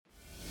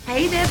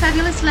Hey there,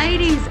 fabulous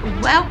ladies.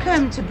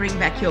 Welcome to Bring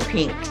Back Your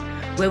Pink,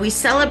 where we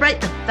celebrate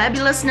the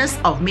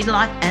fabulousness of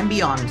midlife and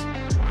beyond.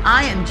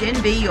 I am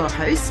Jen B, your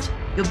host,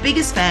 your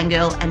biggest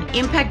fangirl and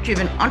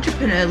impact-driven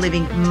entrepreneur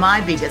living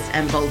my biggest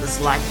and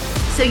boldest life,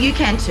 so you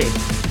can too.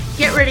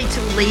 Get ready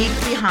to leave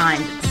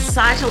behind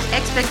societal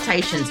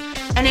expectations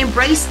and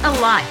embrace a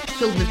life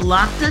filled with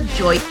laughter,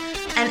 joy,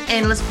 and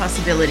endless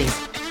possibilities.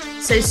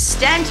 So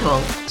stand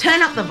tall,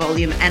 turn up the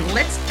volume, and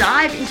let's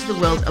dive into the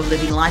world of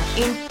living life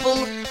in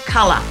full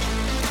color.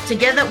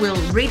 Together, we'll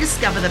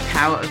rediscover the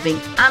power of being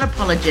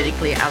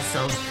unapologetically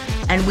ourselves,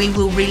 and we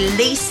will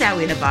release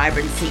our inner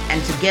vibrancy,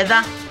 and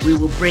together, we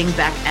will bring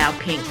back our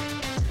pink.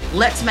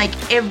 Let's make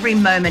every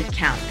moment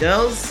count,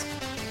 girls.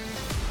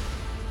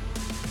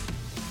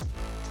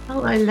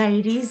 Hello,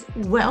 ladies.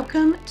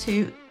 Welcome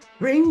to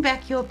Bring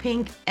Back Your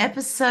Pink,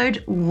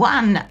 episode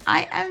 1.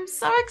 I am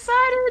so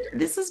excited.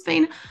 This has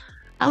been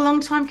a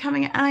long time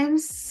coming, and I am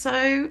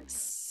so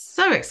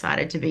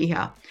excited to be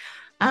here.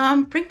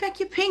 Bring Back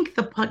Your Pink,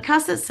 the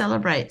podcast that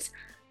celebrates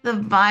the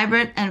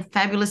vibrant and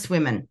fabulous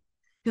women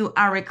who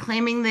are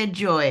reclaiming their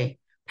joy,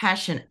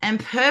 passion,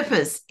 and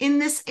purpose in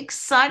this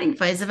exciting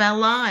phase of our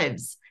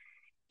lives.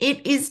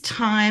 It is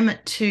time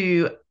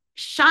to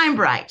shine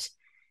bright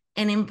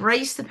and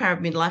embrace the power of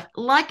midlife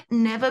like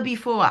never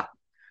before.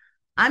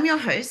 I'm your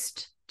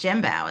host,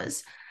 Jen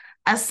Bowers,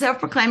 a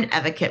self-proclaimed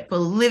advocate for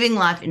living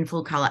life in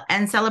full color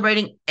and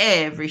celebrating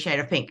every shade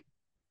of pink,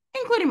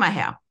 including my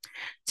hair.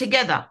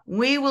 Together,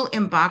 we will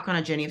embark on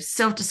a journey of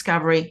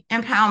self-discovery,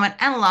 empowerment,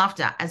 and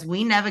laughter as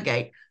we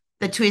navigate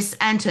the twists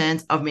and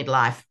turns of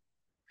midlife.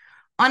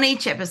 On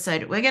each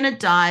episode, we're going to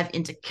dive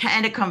into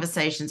candid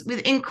conversations with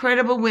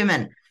incredible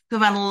women who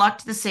have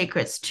unlocked the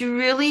secrets to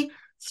really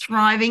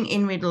thriving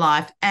in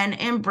midlife and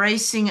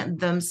embracing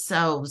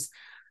themselves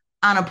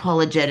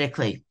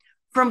unapologetically.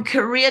 From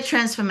career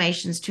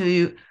transformations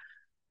to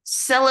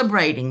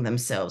celebrating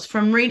themselves,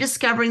 from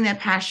rediscovering their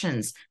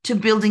passions to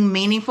building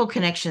meaningful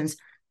connections,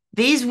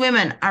 these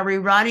women are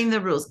rewriting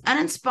the rules and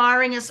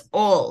inspiring us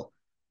all,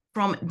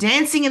 from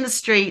dancing in the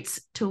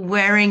streets to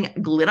wearing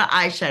glitter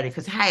eyeshadow,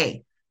 because,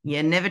 hey,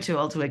 you're never too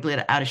old to wear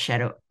glitter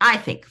eyeshadow, I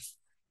think.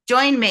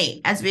 Join me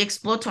as we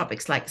explore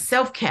topics like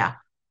self-care,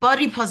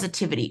 body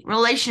positivity,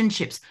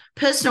 relationships,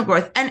 personal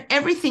growth, and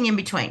everything in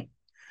between.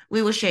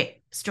 We will share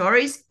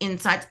stories,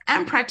 insights,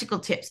 and practical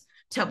tips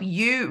to help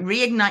you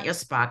reignite your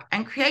spark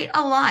and create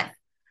a life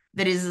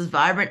that is as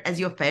vibrant as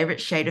your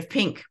favorite shade of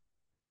pink.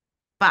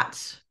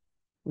 But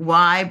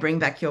why bring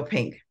back your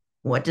pink?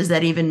 What does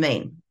that even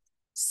mean?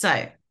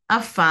 So,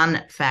 a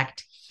fun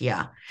fact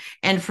here.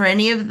 And for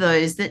any of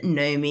those that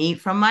know me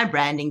from my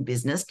branding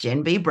business,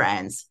 Gen B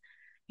Brands,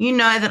 you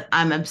know that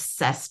I'm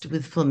obsessed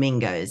with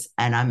flamingos,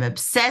 and I'm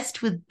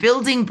obsessed with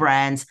building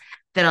brands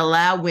that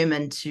allow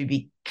women to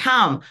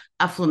become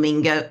a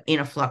flamingo in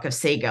a flock of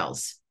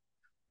seagulls.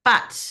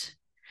 But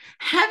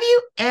have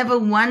you ever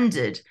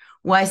wondered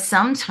why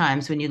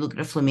sometimes when you look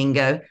at a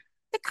flamingo,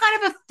 they're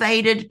kind of a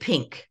faded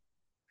pink?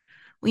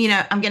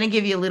 Well, I'm going to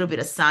give you a little bit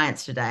of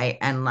science today,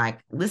 and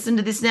listen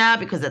to this now,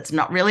 because it's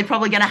not really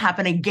probably going to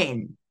happen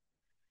again.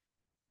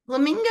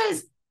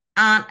 Flamingos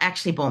aren't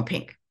actually born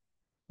pink.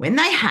 When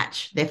they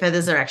hatch, their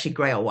feathers are actually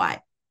gray or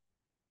white.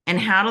 And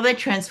how do they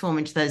transform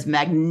into those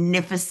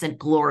magnificent,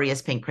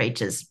 glorious pink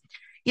creatures?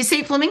 You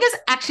see, flamingos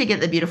actually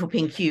get the beautiful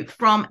pink hue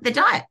from their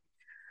diet.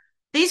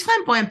 These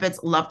flamboyant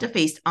birds love to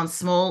feast on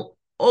small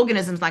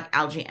organisms like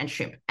algae and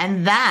shrimp,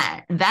 and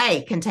that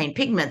they contain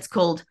pigments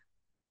called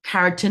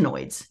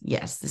carotenoids.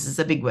 Yes, this is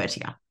a big word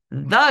here.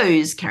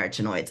 Those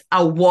carotenoids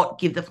are what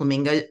give the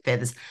flamingo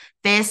feathers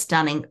their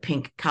stunning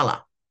pink color.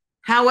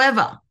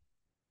 However,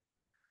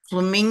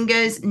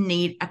 flamingos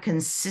need a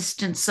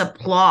consistent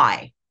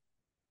supply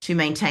to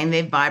maintain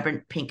their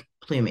vibrant pink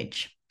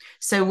plumage.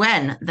 So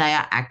when they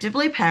are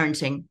actively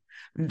parenting,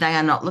 they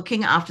are not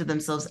looking after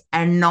themselves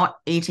and not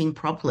eating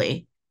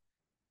properly,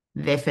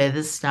 their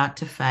feathers start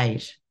to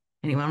fade.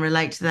 Anyone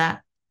relate to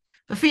that?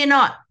 But fear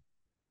not.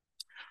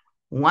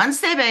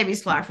 Once their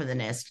babies fly from the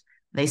nest,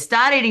 they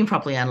start eating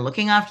properly and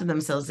looking after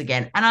themselves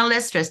again, and are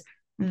less stressed,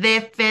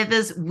 their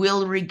feathers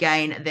will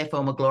regain their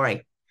former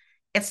glory.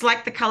 It's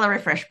like the color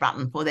refresh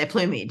button for their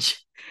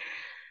plumage.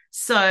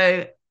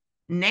 So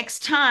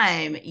next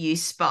time you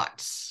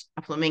spot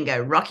a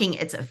flamingo rocking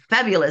its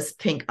fabulous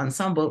pink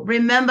ensemble,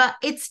 remember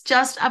it's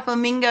just a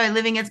flamingo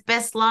living its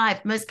best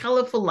life, most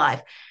colorful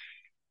life.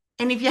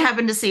 And if you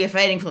happen to see a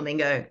fading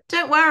flamingo,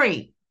 don't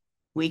worry.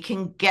 We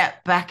can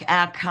get back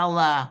our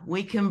color.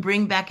 We can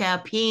bring back our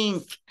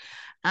pink.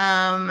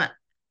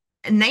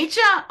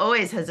 Nature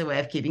always has a way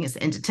of keeping us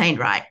entertained,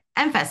 right?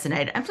 And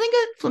fascinated. And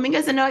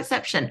flamingos are no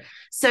exception.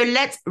 So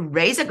let's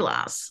raise a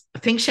glass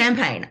of pink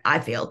champagne, I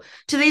feel,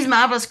 to these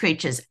marvelous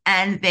creatures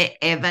and their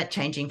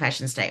ever-changing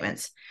fashion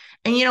statements.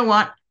 And you know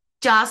what?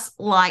 Just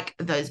like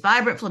those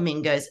vibrant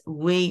flamingos,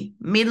 we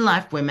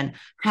midlife women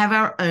have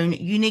our own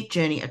unique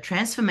journey of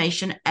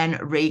transformation and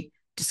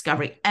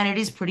rediscovery. And it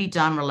is pretty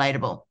darn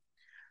relatable.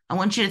 I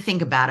want you to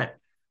think about it.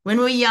 When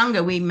we were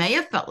younger, we may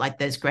have felt like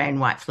those gray and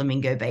white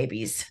flamingo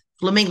babies.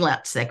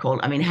 Flaminglets, they're called.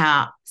 I mean,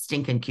 how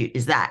stinking cute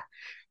is that?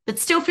 but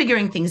still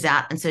figuring things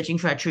out and searching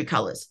for our true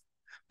colors.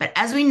 But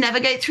as we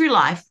navigate through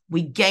life,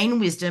 we gain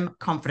wisdom,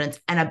 confidence,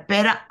 and a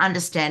better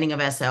understanding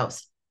of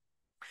ourselves.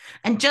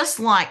 And just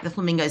like the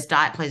flamingo's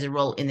diet plays a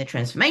role in their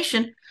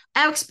transformation,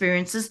 our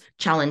experiences,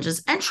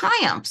 challenges, and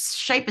triumphs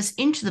shape us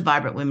into the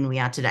vibrant women we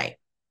are today.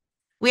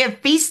 We have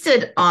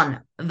feasted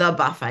on the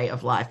buffet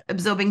of life,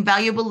 absorbing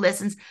valuable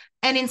lessons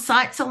and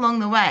insights along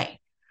the way.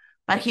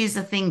 But here's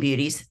the thing,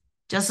 beauties.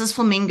 Just as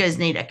flamingos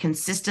need a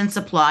consistent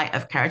supply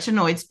of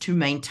carotenoids to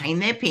maintain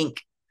their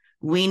pink,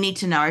 we need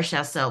to nourish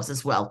ourselves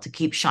as well to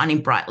keep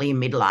shining brightly in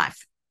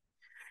midlife.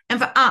 And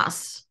for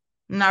us,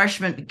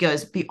 nourishment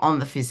goes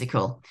beyond the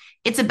physical.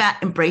 It's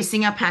about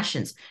embracing our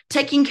passions,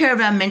 taking care of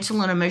our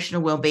mental and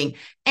emotional well-being,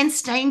 and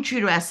staying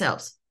true to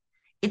ourselves.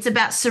 It's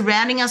about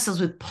surrounding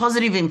ourselves with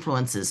positive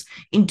influences,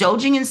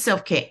 indulging in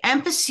self-care,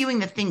 and pursuing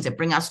the things that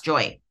bring us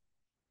joy.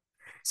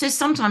 So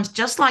sometimes,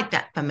 just like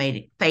that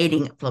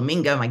fading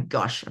flamingo, my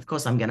gosh, of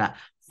course I'm going to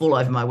fall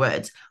over my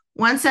words.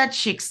 Once our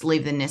chicks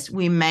leave the nest,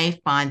 we may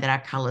find that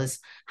our colors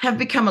have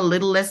become a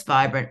little less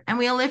vibrant, and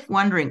we are left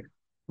wondering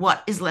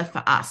what is left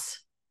for us.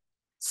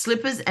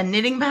 Slippers and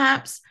knitting,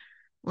 perhaps?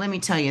 Let me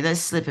tell you,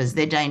 those slippers,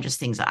 they're dangerous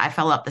things. I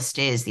fell up the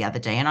stairs the other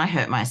day and I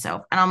hurt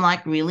myself. And I'm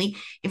like, really?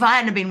 If I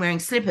hadn't been wearing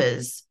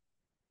slippers,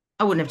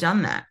 I wouldn't have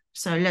done that.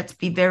 So let's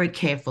be very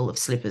careful of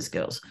slippers,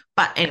 girls.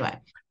 But anyway,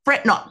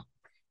 fret not.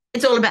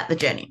 It's all about the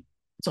journey.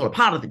 It's all a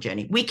part of the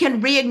journey. We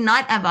can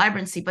reignite our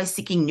vibrancy by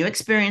seeking new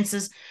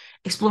experiences,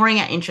 exploring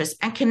our interests,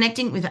 and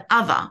connecting with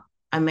other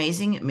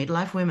amazing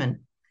midlife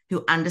women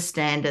who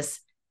understand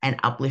us and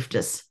uplift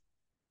us.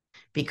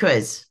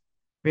 Because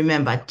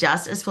remember,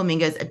 just as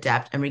flamingos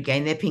adapt and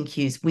regain their pink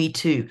hues, we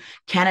too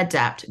can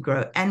adapt,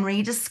 grow, and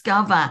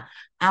rediscover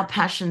our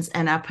passions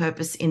and our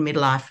purpose in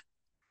midlife.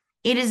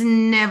 It is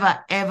never,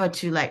 ever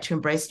too late to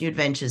embrace new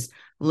adventures,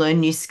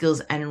 learn new skills,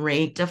 and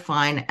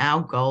redefine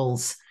our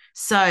goals.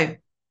 So,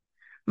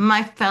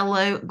 my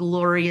fellow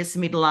glorious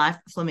midlife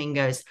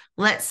flamingos,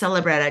 let's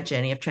celebrate our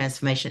journey of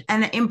transformation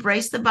and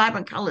embrace the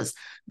vibrant colors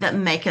that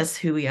make us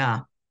who we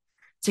are.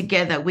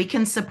 Together, we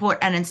can support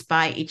and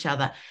inspire each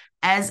other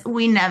as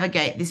we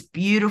navigate this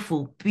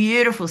beautiful,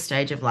 beautiful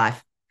stage of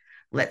life.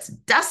 Let's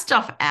dust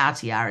off our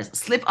tiaras,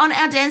 slip on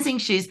our dancing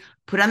shoes,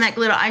 put on that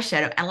glitter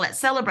eyeshadow, and let's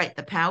celebrate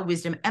the power,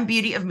 wisdom, and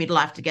beauty of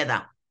midlife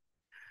together.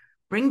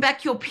 Bring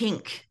Back Your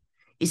Pink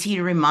is here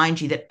to remind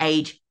you that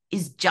age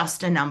is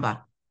just a number,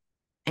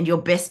 and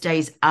your best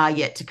days are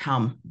yet to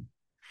come.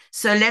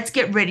 So let's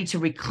get ready to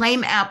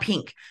reclaim our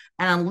pink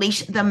and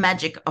unleash the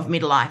magic of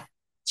midlife.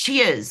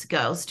 Cheers,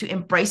 girls, to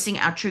embracing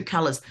our true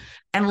colors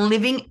and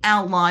living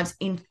our lives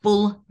in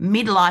full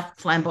midlife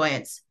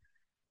flamboyance.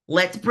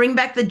 Let's bring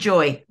back the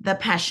joy, the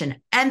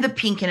passion, and the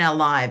pink in our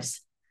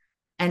lives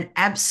and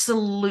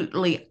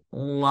absolutely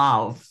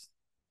love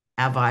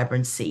our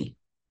vibrancy.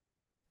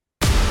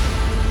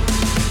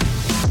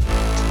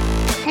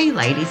 Hey,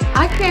 ladies,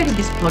 I created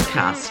this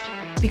podcast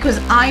because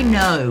I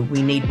know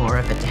we need more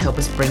of it to help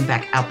us bring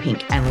back our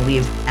pink and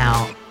live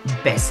our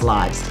best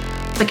lives.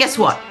 But guess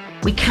what?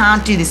 We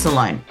can't do this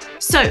alone.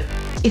 So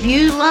if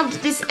you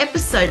loved this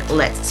episode,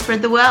 let's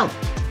spread the word.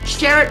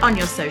 Share it on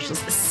your socials,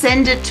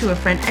 send it to a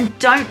friend, and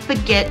don't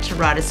forget to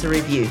write us a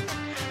review.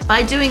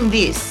 By doing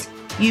this,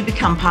 you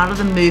become part of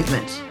the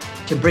movement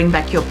to bring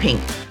back your pink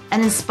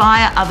and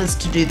inspire others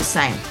to do the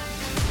same.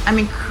 I'm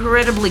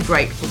incredibly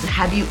grateful to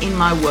have you in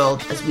my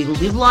world as we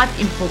live life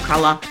in full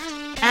color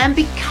and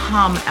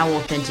become our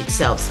authentic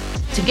selves.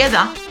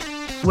 Together,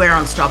 we're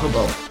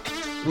unstoppable.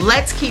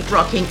 Let's keep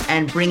rocking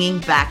and bringing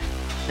back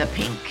the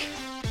pink.